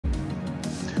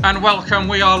And welcome,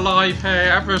 we are live here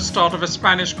at the start of a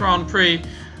Spanish Grand Prix.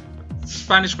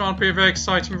 Spanish Grand Prix, a very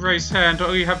exciting race here, and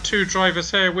we have two drivers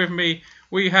here with me.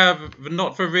 We have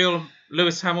not the real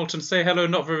Lewis Hamilton. Say hello,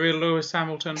 not the real Lewis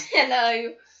Hamilton.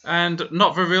 Hello. And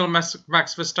not the real Max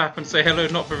Verstappen. Say hello,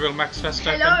 not the real Max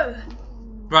Verstappen. Hello.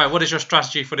 Right, what is your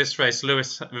strategy for this race,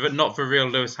 Lewis? Not the real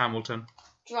Lewis Hamilton.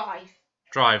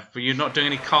 Drive. But you're not doing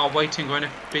any car waiting or any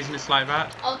business like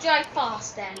that? I'll drive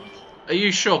fast then. Are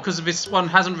you sure? Because this one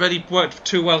hasn't really worked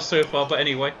too well so far, but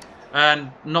anyway.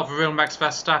 And not the real Max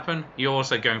Verstappen. You're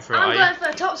also going for it, I'm going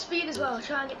for top speed as well.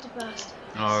 Try and get to first.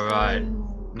 Alright.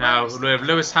 Now, we have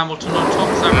Lewis Hamilton on top,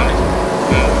 is that right?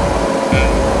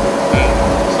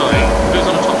 Sorry, who's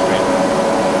on the top screen?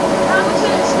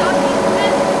 Hamilton is starting,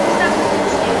 then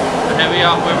Verstappen's And here we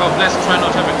are, we're up. Let's try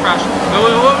not to have a crash. Oh,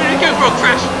 we're going to go for a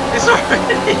crash! It's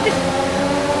already...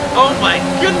 Oh my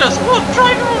goodness, what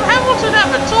driving from Hamilton at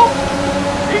the top!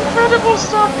 Incredible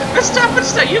stuff! Verstappen,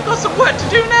 you've got some work to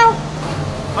do now!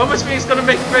 Almost means it's going to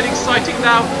make it very exciting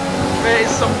now. There is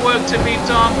some work to be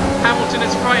done. Hamilton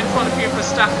is right in front of you,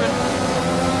 Verstappen.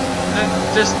 And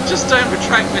just don't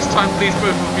retract this time, please,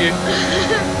 both of you.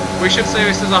 We should say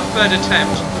this is our third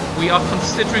attempt. We are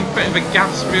considering putting the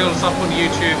gaps reels up on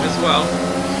YouTube as well.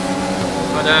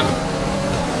 But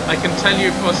I can tell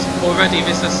you already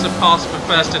this has surpassed the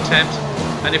first attempt,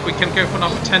 and if we can go for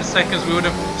another 10 seconds we would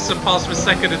have surpassed the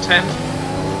second attempt,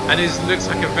 and it looks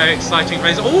like a very exciting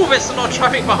race. Oh, there's a lot of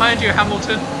traffic behind you,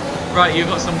 Hamilton. Right, you've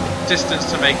got some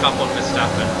distance to make up on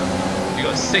Verstappen. You've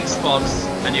got 6 spots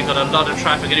and you've got a lot of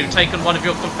traffic, and you've taken one of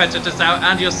your competitors out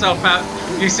and yourself out.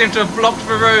 You seem to have blocked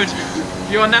the road.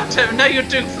 You are now you're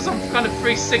doing for some kind of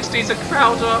 360s, a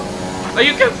crowd up. Are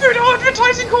you going through the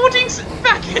advertising hoardings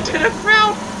back into the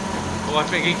crowd? Oh, I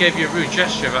think he gave you a rude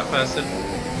gesture, that person.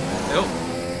 Oh,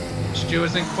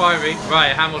 Stewart's inquiry.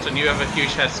 Right, Hamilton, you have a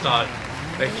huge head start.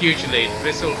 A huge lead.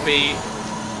 This will be...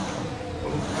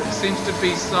 It seems to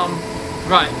be some...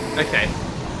 Right, okay.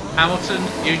 Hamilton,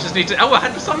 you just need to... Oh,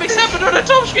 something's happened on the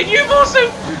top screen. You've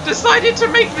also decided to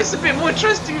make this a bit more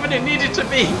interesting than it needed to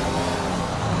be.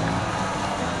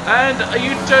 And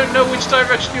you don't know which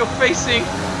direction you're facing.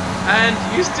 And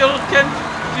you still can...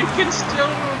 You can still...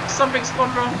 Something's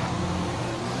gone wrong.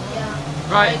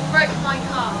 Right. I broke my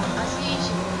car, as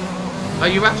usual. Are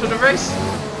you out of the race?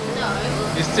 No.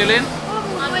 You're still in?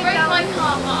 I broke my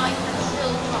car, but I can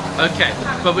still drive. Okay,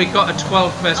 but we got a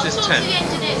 12 versus 10. The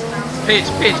engineers now. Pit.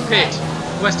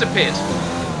 Where's the pit?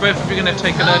 Both of you are going to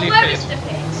take an early where pit. is the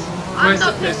pit? Where's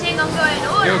I'm not the pit? pitting, I'm going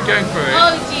all You're going for it.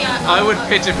 Oh dear. I would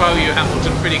pit if I were you,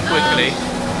 Hamilton, pretty quickly.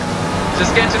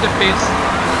 Just get into the pits.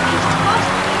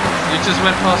 You just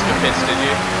went past the pits, did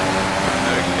you?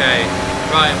 Okay.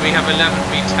 Right, we have 11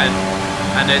 v10,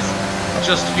 and it's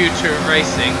just you two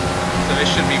racing, so this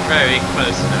should be very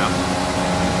close now.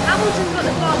 Hamilton's got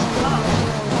the faster car.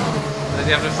 Does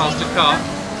he have a faster car?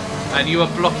 And you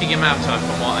are blocking him out, from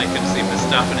what I can see.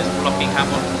 Verstappen is blocking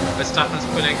Hamilton. Verstappen's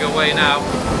pulling away now.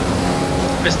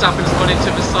 Verstappen's gone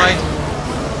into the side.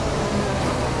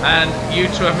 And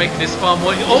you two are making this far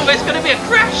more... Oh, there's going to be a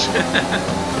crash!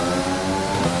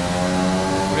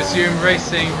 Resume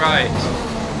racing, right.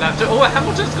 Oh,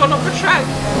 Hamilton's gone off the track.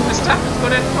 Verstappen's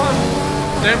got in front.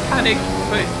 Don't panic,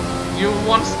 but you're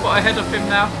one spot ahead of him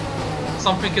now.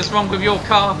 Something is wrong with your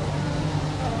car.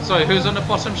 Sorry, who's on the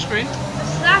bottom screen?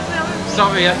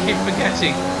 Sorry, I keep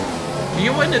forgetting.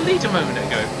 You were in the lead a moment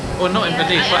ago. Or not in the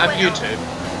lead, but have you two?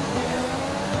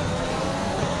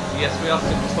 Yes, we are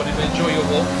still recording, but enjoy your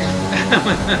walk.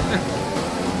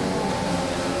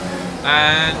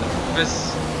 And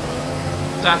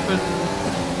Verstappen...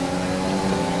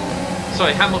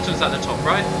 Sorry, Hamilton's at the top,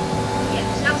 right?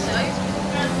 Yes, now so.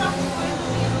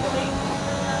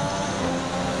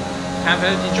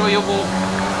 Hamilton, enjoy your walk.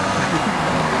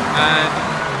 And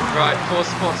right, 4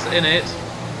 spots in it.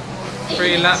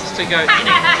 3 laps to go.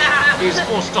 Who's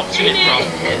 4 stops in it from?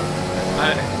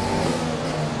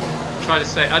 Try to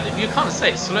say. You can't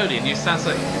say it slowly, and you sound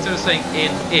like instead of saying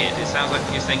in it, it sounds like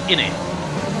you're saying in it.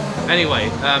 Anyway,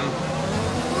 What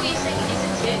are you saying?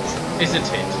 Isn't it?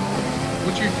 Isn't it?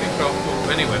 What do you think of?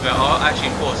 Anyway, there are actually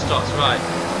 4 stops, right?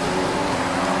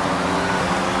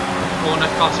 Corner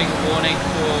cutting warning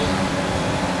for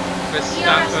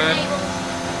Verstappen.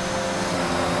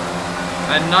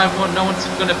 And no one's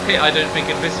going to pit, I don't think,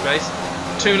 in this race.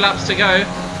 2 laps to go.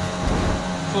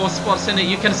 4 spots in it.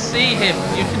 You can see him.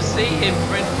 You can see him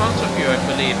in front of you, I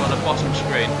believe, on the bottom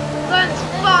screen. Going as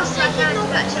fast as I can to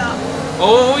catch up.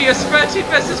 Oh, you're 13th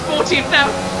versus 14th now.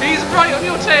 He's right on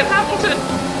your tail, Hamilton.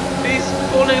 He's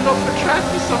falling off the track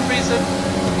for some reason.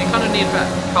 You kind of need that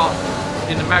car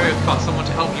in the Mario Kart, someone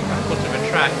to help you back onto the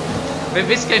track. But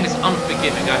this game is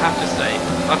unforgiving, I have to say.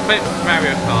 I've played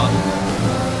Mario Kart,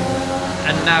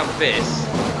 and now this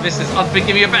is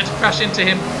unforgiving. You're about to crash into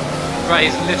him. Right,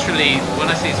 he's literally, when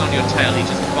I say he's on your tail, he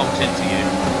just bumped into you.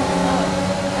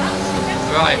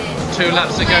 Right, 2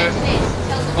 laps to go.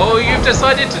 Oh, you've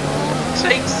decided to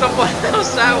take someone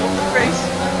else out of the race.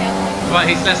 Right,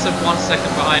 he's less than 1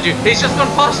 second behind you. He's just gone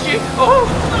past you. Oh,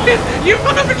 you've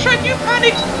gone off the track, you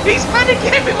panicked. He's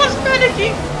panicking, everyone's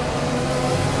panicking.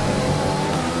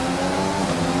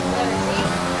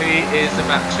 He is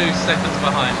about 2 seconds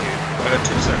behind you.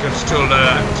 2 seconds till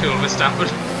Verstappen.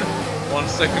 1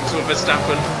 second till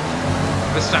Verstappen.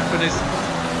 Verstappen is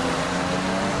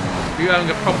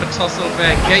having a proper tussle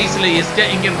there. Gasly is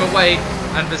getting in the way,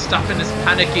 and Verstappen is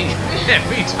panicking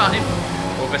every time.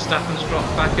 Well, Verstappen's dropped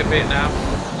back a bit now.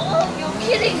 Oh, you're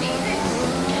kidding me!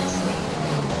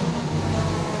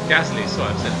 Gasly,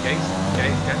 sorry, I said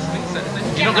Gasly. Is that his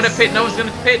name? You're not going to pit. No one's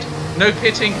going to pit. No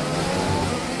pitting.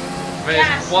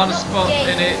 There's 1 spot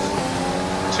in it.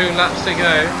 2 laps to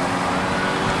go.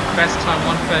 Best time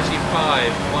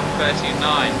 1:35, 1:39.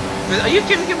 Are you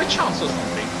giving him a chance or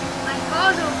something? My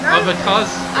car's all broken. Oh, the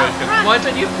car's broken. Why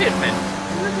don't you pit, man?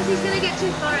 Because he's going to get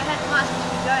too far ahead of us if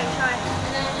we go and try.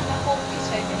 And then I'll have a whole pit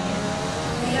over here.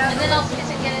 Yeah. And then I'll pit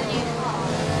and get a new car.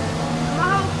 My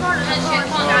whole front of the car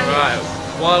is damaged. Alright,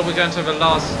 while we're going to the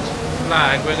last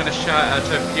flag, we're going to shout out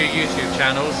to a few YouTube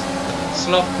channels.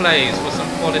 Sloth Plays for some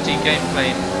quality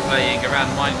gameplay playing around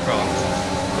Minecraft.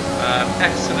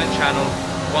 Excellent channel,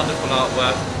 wonderful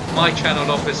artwork. My channel,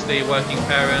 obviously, Working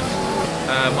Parent.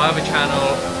 My other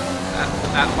channel,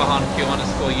 at Farhan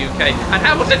Q_UK. And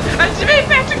Hamilton, and they're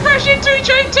about to crash into each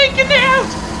other and taking it out!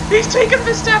 He's taken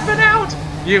Verstappen out!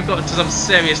 You've got some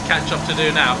serious catch up to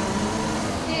do now.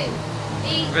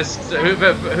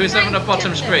 Who's on the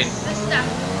bottom screen?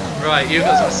 Verstappen. Right, you've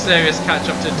got some serious catch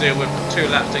up to do with 2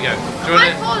 laps to go.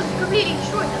 My car's completely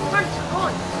destroyed, the front's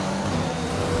gone.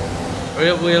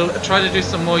 We'll try to do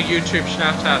some more YouTube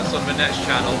shout outs on the next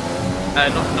channel.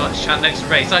 Next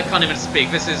race. I can't even speak.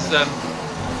 This is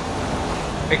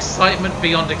excitement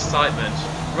beyond excitement.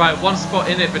 Right, 1 spot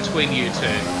in it between you 2.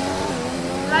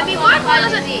 I mean, my car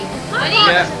doesn't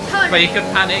turn. But you could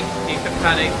panic. You could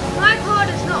panic. My car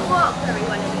does not work very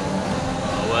well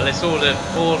anymore. Well, it's all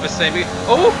the same.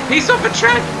 Oh, he's off the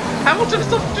track!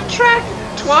 Hamilton's off the track!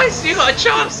 Twice! You got a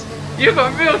chance! You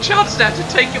got a real chance now to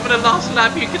take him in the last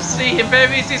lap. You can see him. There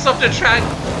he is. He's off the track.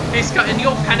 And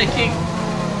you're panicking.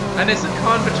 And there's a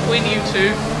car in between you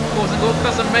 2, causing all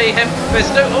kinds of mayhem.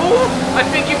 There's no... Oh, I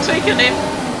think you've taken him.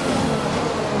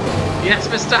 Yes,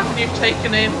 Verstappen, you've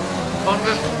taken him on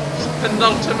the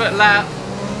penultimate lap.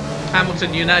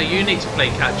 Hamilton, you need to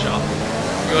play catch up.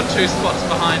 You're 2 spots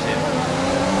behind him.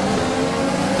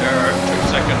 There are 2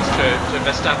 seconds to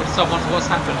Verstappen. What's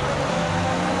happened?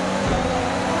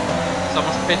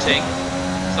 Someone's pitting.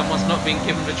 Someone's not being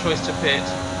given the choice to pit.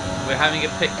 We're having a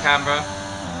pit camera.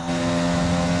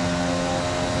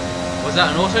 Was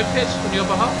that an auto pit on your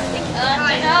behalf? I think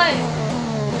no.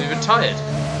 You retired?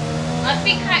 I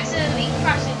think I accidentally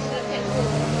crashed into the pit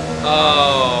wall.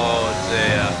 Oh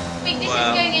dear. I think this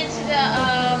is going into the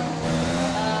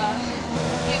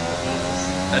blooper reels.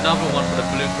 Another one for the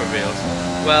blooper reels.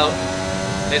 Well,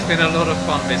 it's been a lot of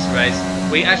fun this race.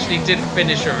 We actually did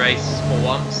finish a race for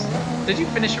once. Did you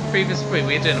finish a previous 3?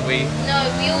 We didn't, we? No,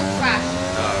 we all crashed.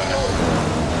 Oh.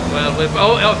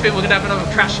 Well, I think we're going to have another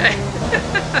crash, eh?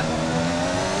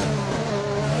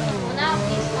 Well, now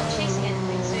he's not chasing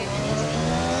anything, so he needs to.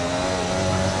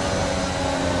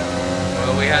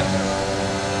 Well, we had...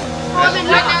 Right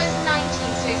now it's 19,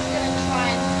 so he's going to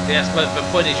try and... Yes, but the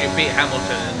point is you beat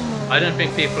Hamilton, and I don't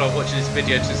think people are watching this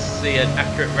video to see an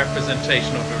accurate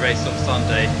representation of the race of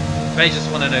Sunday. They just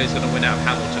want to know who's going to win out,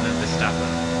 Hamilton and Verstappen.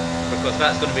 Because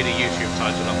that's going to be the YouTube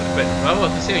title I'm going to put. Oh,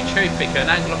 I can see a cherry picker, an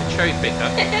angle of a cherry picker.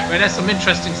 I mean, there's some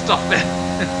interesting stuff there.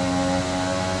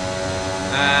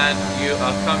 And you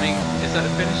are coming. Is that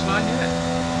the finish line yet?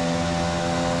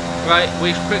 Right,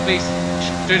 we quickly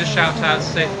do the shout outs.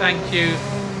 Say thank you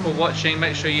for watching.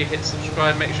 Make sure you hit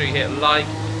subscribe. Make sure you hit like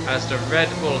as the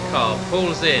Red Bull car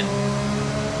pulls in.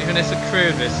 Even there's a crew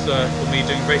of this for me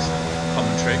doing race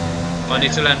commentary. I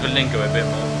need to learn the lingo a bit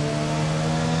more.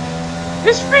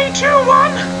 It's 3, 2,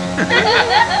 1!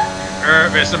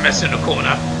 There's a mess in the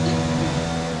corner.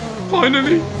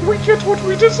 Finally, we get what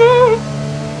we deserve!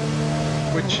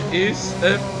 Which is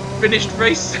a finished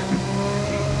race.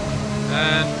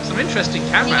 And some interesting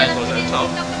camera angles at the top.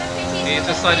 He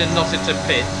decided not to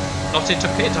pit. Not to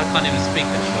pit? I can't even speak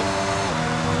anymore.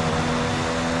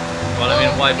 Well, I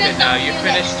mean, why pit now? You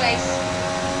finished.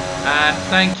 And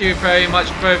thank you very much,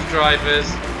 both drivers.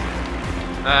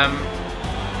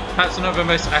 Perhaps not the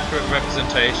most accurate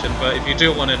representation, but if you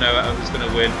do want to know who's going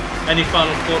to win, any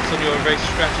final thoughts on your race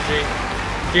strategy?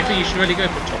 Do you think you should really go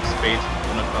for top speed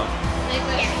on a car?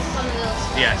 Maybe some little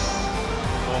stuff. Yes.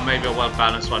 Or maybe a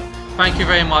well-balanced one. Thank you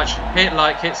very much. Hit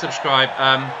like, hit subscribe.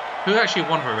 Who actually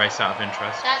won the race out of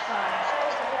interest? That's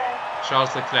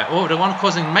Charles Leclerc. Oh, the one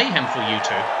causing mayhem for you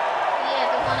two. yeah,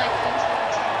 the one I painted.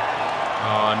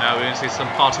 Oh, now we're going to see some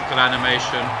particle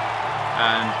animation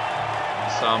and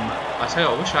some... I tell you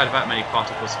what, I wish I had that many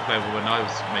particles to play with when I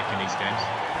was making these games.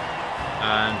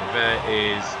 And there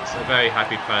is a very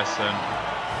happy person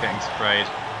getting sprayed.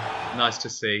 Nice to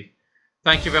see.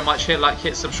 Thank you very much. Hit like,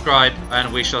 hit subscribe,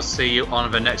 and we shall see you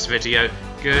on the next video.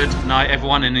 Good night,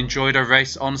 everyone, and enjoy the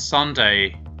race on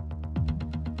Sunday.